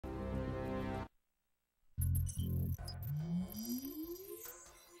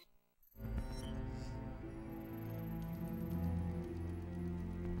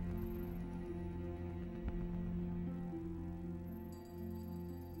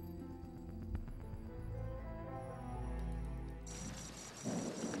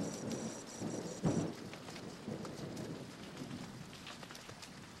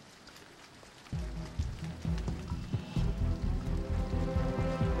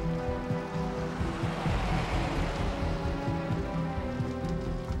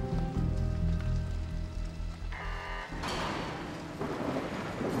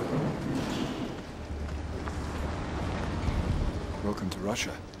Welcome to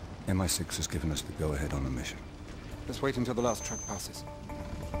Russia. MI6 has given us the go-ahead on the mission. Let's wait until the last truck passes.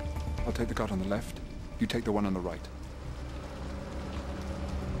 I'll take the guard on the left. You take the one on the right.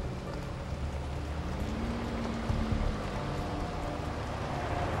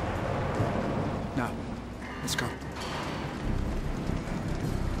 Now, let's go.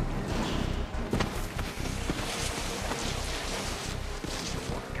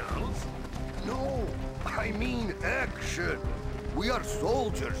 Guns? No, I mean action. We are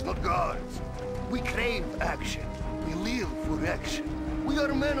soldiers, not guards. We crave action. We live for action. We are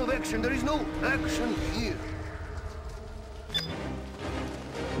men of action. There is no action here.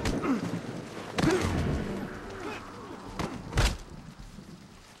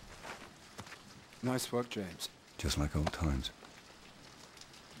 Nice work, James. Just like old times.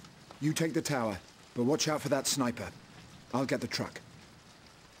 You take the tower, but watch out for that sniper. I'll get the truck.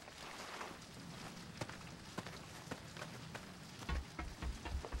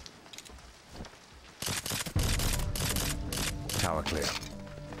 Tower clear.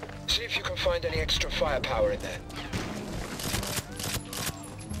 See if you can find any extra firepower in there.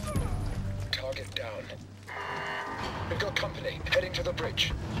 Target down. We've got company heading to the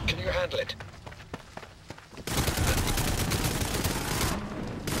bridge. Can you handle it?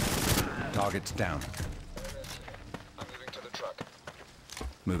 Target's down. I'm moving to the truck.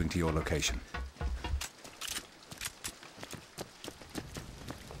 Moving to your location.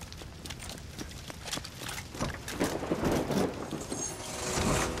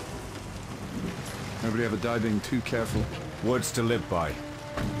 Nobody ever died being too careful. Words to live by.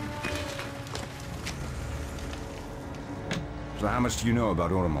 So how much do you know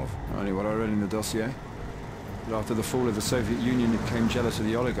about Oromov? Only what I read in the dossier. But after the fall of the Soviet Union, he became jealous of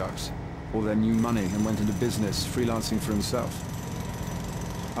the oligarchs. All their new money, and went into business, freelancing for himself.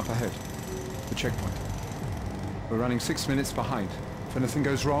 Up ahead. The checkpoint. We're running 6 minutes behind. If anything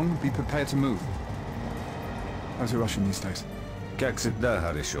goes wrong, be prepared to move. How's your Russian these days? Как всегда,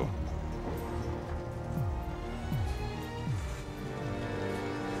 хорошо.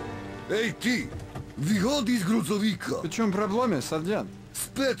 Эй, ты! Выходи из грузовика! В чем проблема, сержант?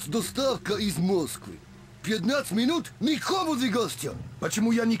 Спецдоставка из Москвы. 15 минут никому за гостя.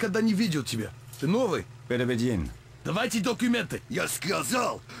 Почему я никогда не видел тебя? Ты новый? Переведен. Давайте документы. Я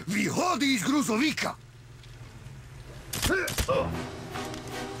сказал, выходи из грузовика!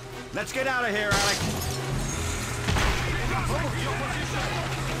 Let's get out of here, Alec.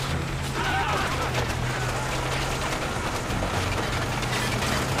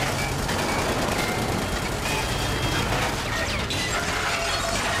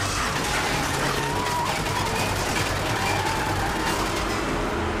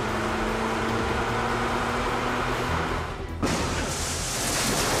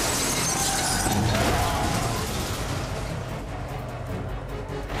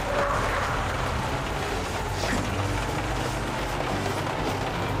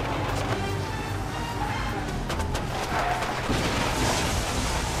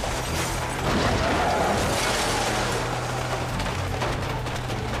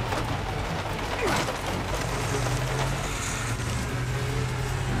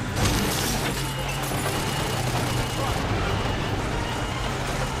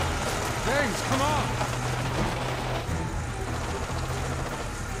 Come on!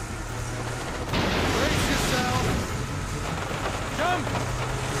 Brace yourself! Jump!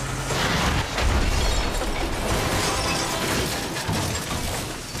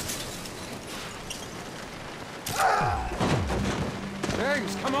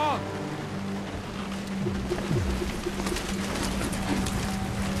 James, come on!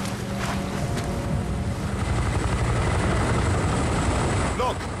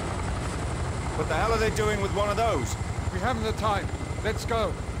 Look! What the hell are they doing with one of those? We haven't the time. Let's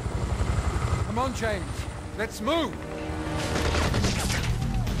go. Come on, James. Let's move!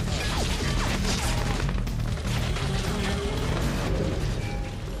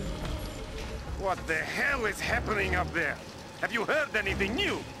 What the hell is happening up there? Have you heard anything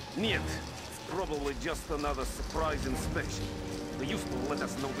new? Нет. probably just another surprise inspection. They used to let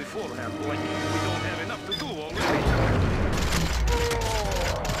us know beforehand, like we don't have enough to do already.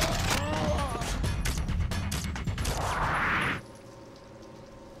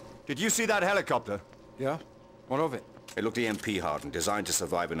 Did you see that helicopter? Yeah? What of it? It looked EMP hardened, designed to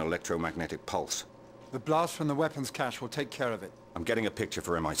survive an electromagnetic pulse. The blast from the weapons cache will take care of it. I'm getting a picture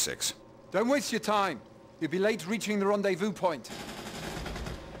for MI6. Don't waste your time. You'll be late reaching the rendezvous point.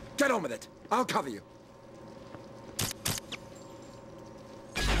 Get on with it. I'll cover you.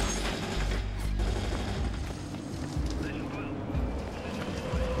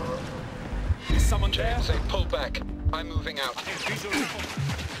 Is someone there? Say, pull back. I'm moving out.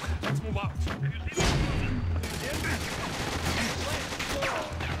 Let's move out.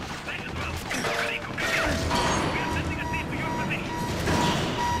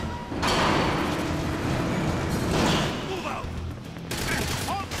 Move out!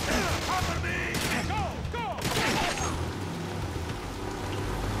 Cover me! Go! Go!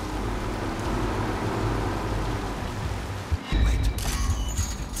 Wait.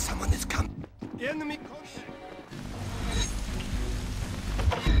 Someone is coming. Enemy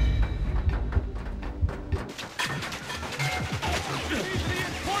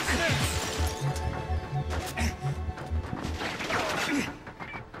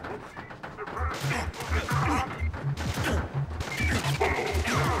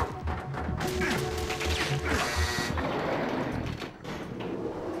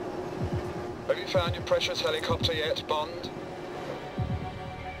Have you found your precious helicopter yet, Bond?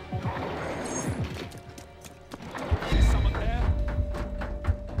 Is someone there?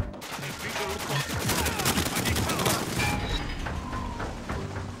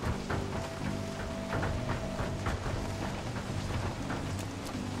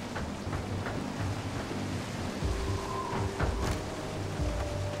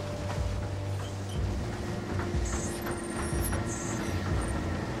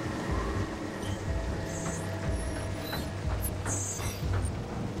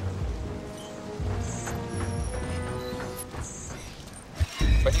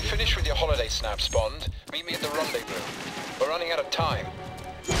 When you finish with your holiday snaps, Bond, meet me at the rendezvous. We're running out of time.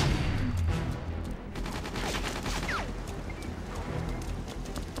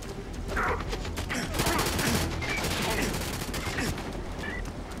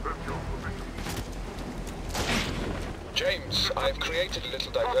 James, I've created a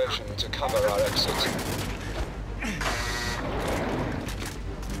little diversion to cover our exit.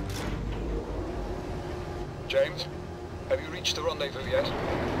 James, have you reached the rendezvous yet?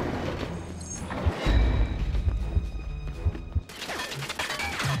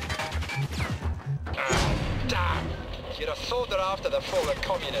 Damn! You'd have thought that after the fall of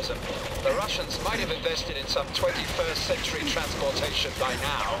communism, the Russians might have invested in some 21st century transportation by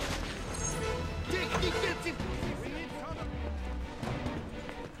now.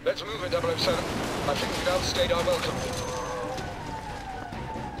 Let's move it, 007. I think we've outstayed our welcome.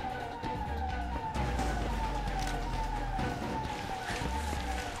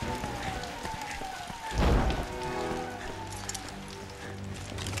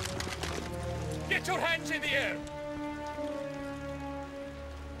 Get your hands in the air!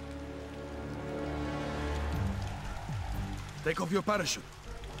 Take off your parachute.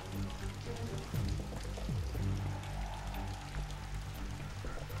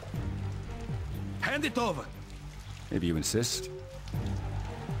 Hand it over. If you insist.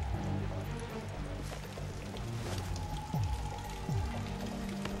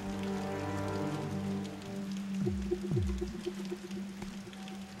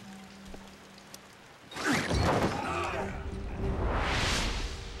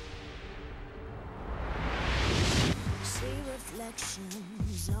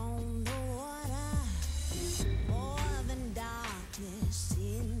 Reflections on the water, more than darkness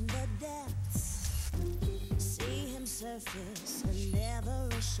in the depths. See him surface and never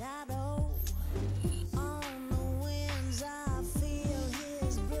a shadow. On the winds I feel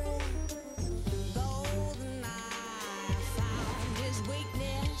his breath. Goldeneye found his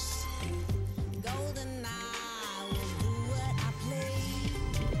weakness. Goldeneye will do what I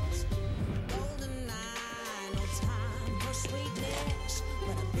please. Goldeneye, no time for sweetness,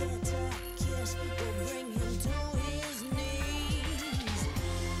 but a bitter kiss will bring him to his knees.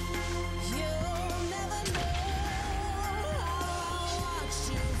 You'll never know how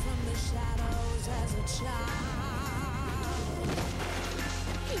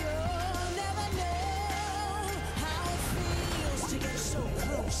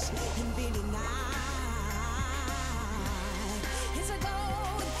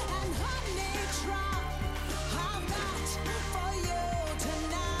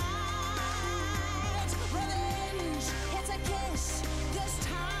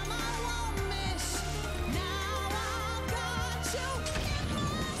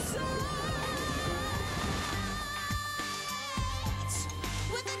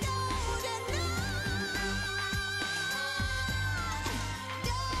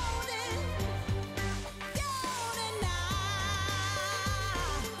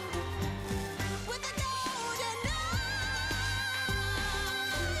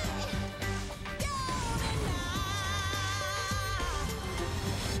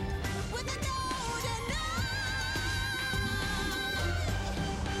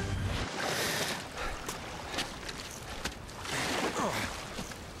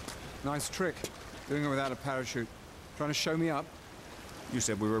Nice trick. Doing it without a parachute. Trying to show me up? You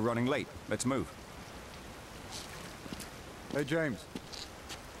said we were running late. Let's move. Hey, James.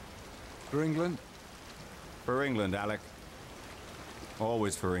 For England? For England, Alec.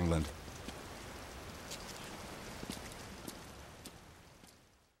 Always for England.